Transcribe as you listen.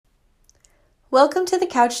Welcome to the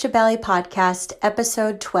Couch to Ballet Podcast,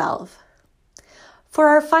 episode 12. For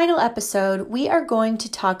our final episode, we are going to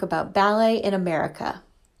talk about ballet in America.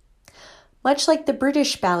 Much like the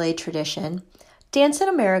British ballet tradition, dance in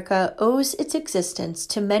America owes its existence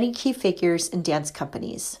to many key figures and dance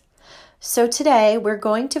companies. So today, we're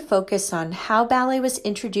going to focus on how ballet was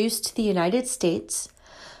introduced to the United States,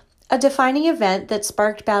 a defining event that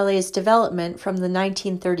sparked ballet's development from the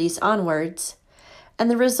 1930s onwards, and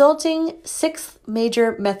the resulting sixth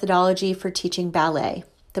major methodology for teaching ballet,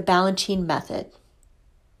 the Balanchine method.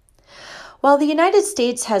 While the United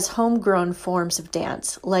States has homegrown forms of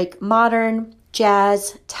dance like modern,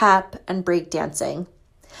 jazz, tap, and breakdancing,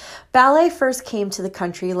 ballet first came to the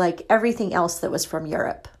country like everything else that was from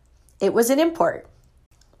Europe. It was an import.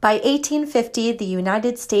 By 1850, the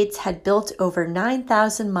United States had built over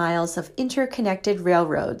 9,000 miles of interconnected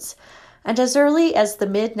railroads, and as early as the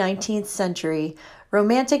mid-19th century,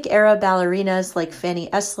 Romantic-era ballerinas like Fanny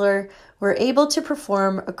Esler were able to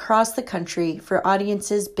perform across the country for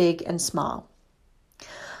audiences big and small.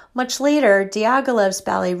 Much later, Diaghilev's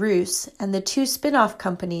Ballet Russe and the two spin-off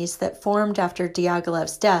companies that formed after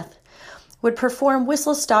Diaghilev's death would perform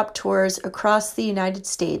whistle-stop tours across the United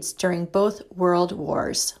States during both World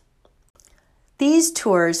Wars. These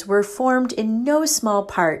tours were formed in no small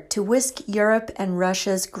part to whisk Europe and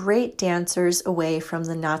Russia's great dancers away from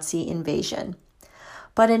the Nazi invasion.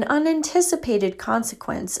 But an unanticipated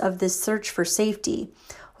consequence of this search for safety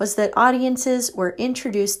was that audiences were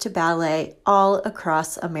introduced to ballet all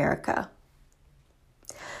across America.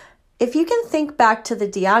 If you can think back to the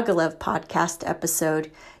Diaghilev podcast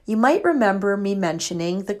episode, you might remember me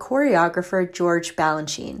mentioning the choreographer George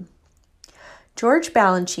Balanchine. George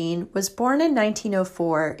Balanchine was born in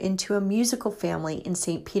 1904 into a musical family in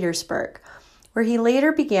St. Petersburg, where he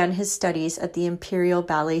later began his studies at the Imperial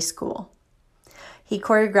Ballet School. He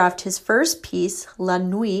choreographed his first piece, La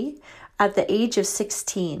Nuit, at the age of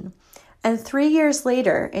 16, and 3 years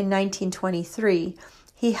later, in 1923,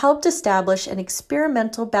 he helped establish an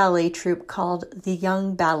experimental ballet troupe called the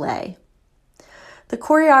Young Ballet. The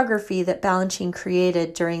choreography that Balanchine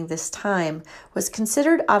created during this time was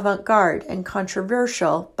considered avant-garde and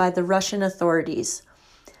controversial by the Russian authorities,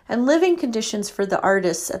 and living conditions for the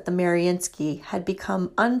artists at the Mariinsky had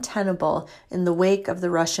become untenable in the wake of the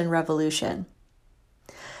Russian Revolution.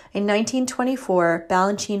 In 1924,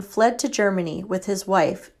 Balanchine fled to Germany with his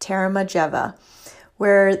wife, Tara Majeva,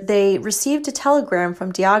 where they received a telegram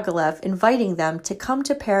from Diaghilev inviting them to come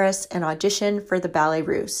to Paris and audition for the Ballet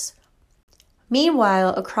Russe.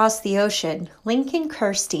 Meanwhile, across the ocean, Lincoln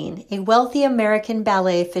Kirstein, a wealthy American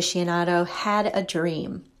ballet aficionado, had a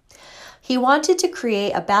dream. He wanted to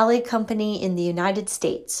create a ballet company in the United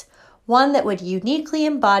States, one that would uniquely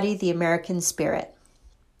embody the American spirit.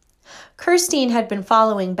 Kirstein had been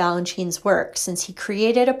following Balanchine's work since he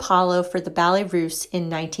created Apollo for the Ballet Russe in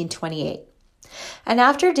 1928. And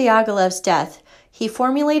after Diaghilev's death, he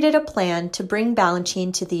formulated a plan to bring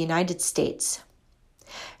Balanchine to the United States.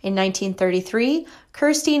 In 1933,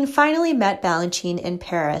 Kirstein finally met Balanchine in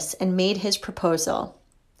Paris and made his proposal.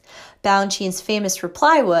 Balanchine's famous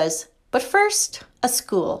reply was, "But first, a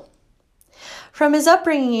school." From his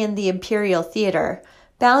upbringing in the Imperial Theater,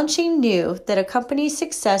 Balanchine knew that a company's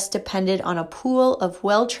success depended on a pool of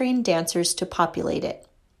well-trained dancers to populate it.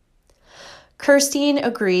 Kirstein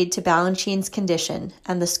agreed to Balanchine's condition,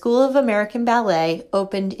 and the School of American Ballet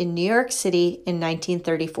opened in New York City in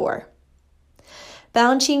 1934.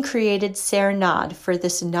 Balanchine created Serenade for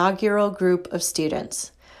this inaugural group of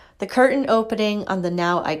students, the curtain opening on the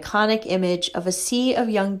now iconic image of a sea of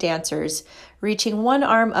young dancers reaching one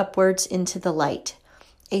arm upwards into the light,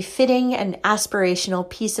 a fitting and aspirational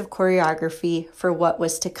piece of choreography for what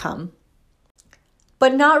was to come.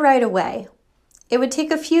 But not right away. It would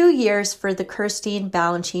take a few years for the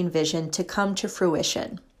Kirstein-Balanchine vision to come to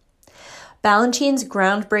fruition. Balanchine's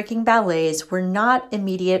groundbreaking ballets were not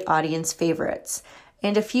immediate audience favorites,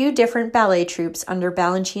 and a few different ballet troupes under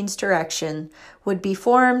Balanchine's direction would be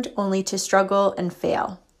formed only to struggle and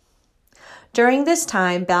fail. During this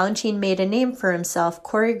time, Balanchine made a name for himself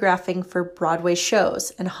choreographing for Broadway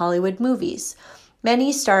shows and Hollywood movies,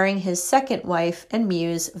 many starring his second wife and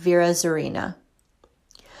muse, Vera Zorina.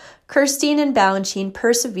 Kirstein and Balanchine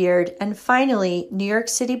persevered, and finally, New York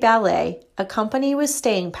City Ballet, a company with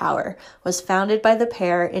staying power, was founded by the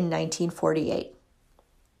pair in 1948.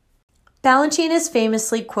 Balanchine is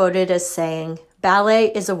famously quoted as saying,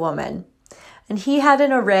 "Ballet is a woman," and he had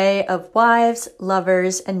an array of wives,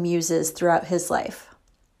 lovers, and muses throughout his life.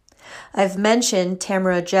 I've mentioned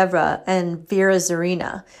Tamara Jevra and Vera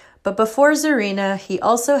Zorina, but before Zorina, he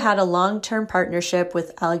also had a long-term partnership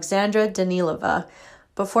with Alexandra Danilova,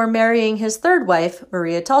 before marrying his third wife,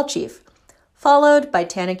 Maria Tallchief, followed by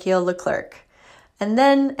Tanakiel Leclerc, and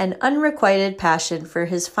then an unrequited passion for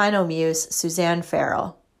his final muse, Suzanne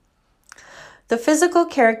Farrell. The physical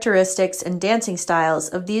characteristics and dancing styles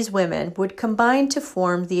of these women would combine to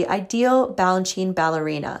form the ideal Balanchine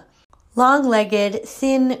ballerina, long-legged,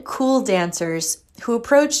 thin, cool dancers who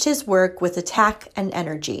approached his work with attack and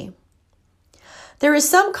energy. There is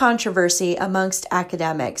some controversy amongst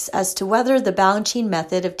academics as to whether the Balanchine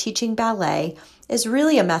method of teaching ballet is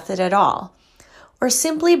really a method at all, or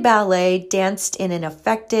simply ballet danced in an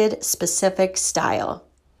affected, specific style.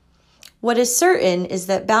 What is certain is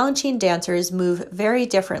that Balanchine dancers move very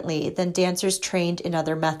differently than dancers trained in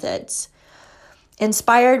other methods.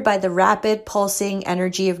 Inspired by the rapid, pulsing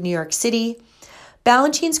energy of New York City,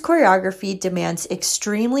 Balanchine's choreography demands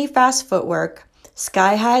extremely fast footwork,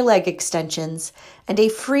 sky-high leg extensions, and a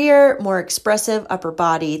freer, more expressive upper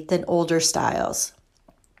body than older styles.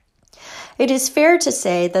 It is fair to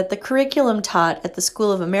say that the curriculum taught at the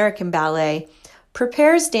School of American Ballet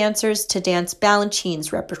prepares dancers to dance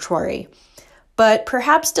Balanchine's repertoire, but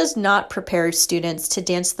perhaps does not prepare students to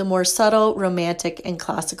dance the more subtle, romantic, and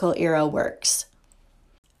classical era works.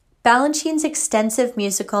 Balanchine's extensive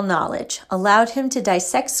musical knowledge allowed him to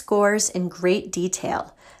dissect scores in great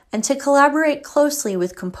detail and to collaborate closely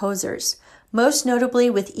with composers, most notably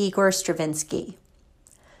with Igor Stravinsky.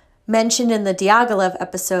 Mentioned in the Diaghilev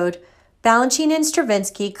episode, Balanchine and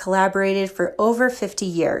Stravinsky collaborated for over 50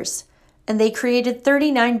 years, and they created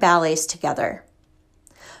 39 ballets together.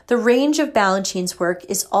 The range of Balanchine's work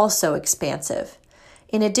is also expansive.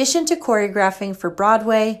 In addition to choreographing for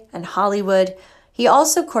Broadway and Hollywood, he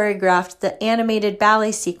also choreographed the animated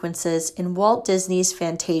ballet sequences in Walt Disney's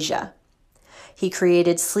Fantasia. He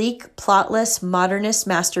created sleek, plotless, modernist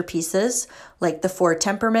masterpieces like The Four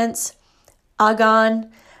Temperaments,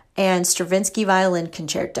 Agon, and Stravinsky Violin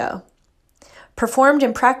Concerto. Performed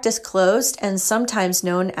in practice closed and sometimes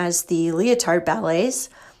known as the leotard ballets,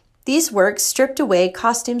 these works stripped away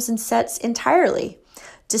costumes and sets entirely,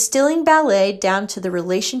 distilling ballet down to the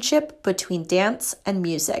relationship between dance and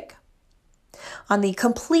music. On the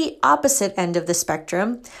complete opposite end of the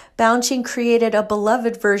spectrum, Balanchine created a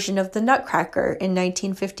beloved version of The Nutcracker in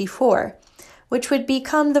 1954, which would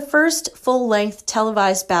become the first full-length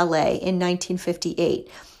televised ballet in 1958,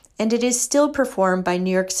 and it is still performed by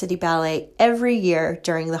New York City Ballet every year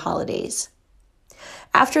during the holidays.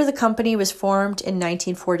 After the company was formed in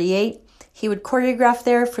 1948, he would choreograph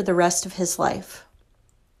there for the rest of his life.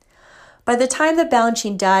 By the time that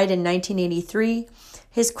Balanchine died in 1983,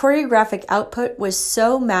 his choreographic output was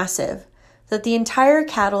so massive that the entire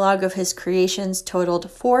catalog of his creations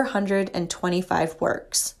totaled 425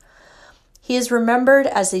 works. He is remembered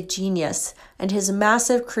as a genius, and his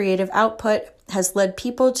massive creative output has led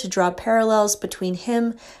people to draw parallels between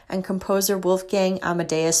him and composer Wolfgang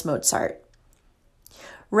Amadeus Mozart.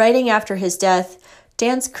 Writing after his death,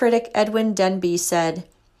 dance critic Edwin Denby said,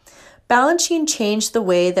 "Balanchine changed the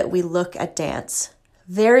way that we look at dance.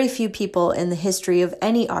 Very few people in the history of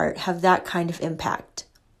any art have that kind of impact."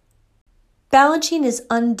 Balanchine is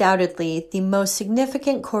undoubtedly the most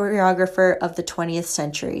significant choreographer of the 20th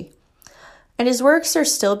century, and his works are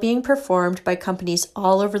still being performed by companies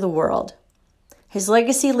all over the world. His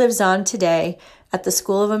legacy lives on today at the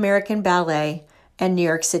School of American Ballet and New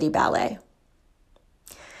York City Ballet.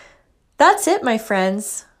 That's it, my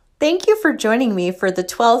friends. Thank you for joining me for the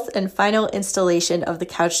 12th and final installation of the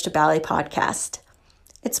Couch to Ballet podcast.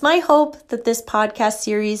 It's my hope that this podcast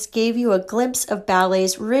series gave you a glimpse of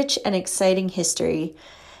ballet's rich and exciting history,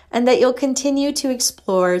 and that you'll continue to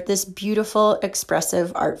explore this beautiful,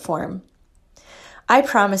 expressive art form. I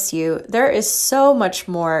promise you, there is so much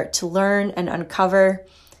more to learn and uncover,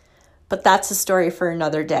 but that's a story for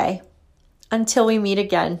another day. Until we meet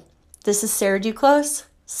again, this is Sarah Duclos,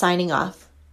 signing off.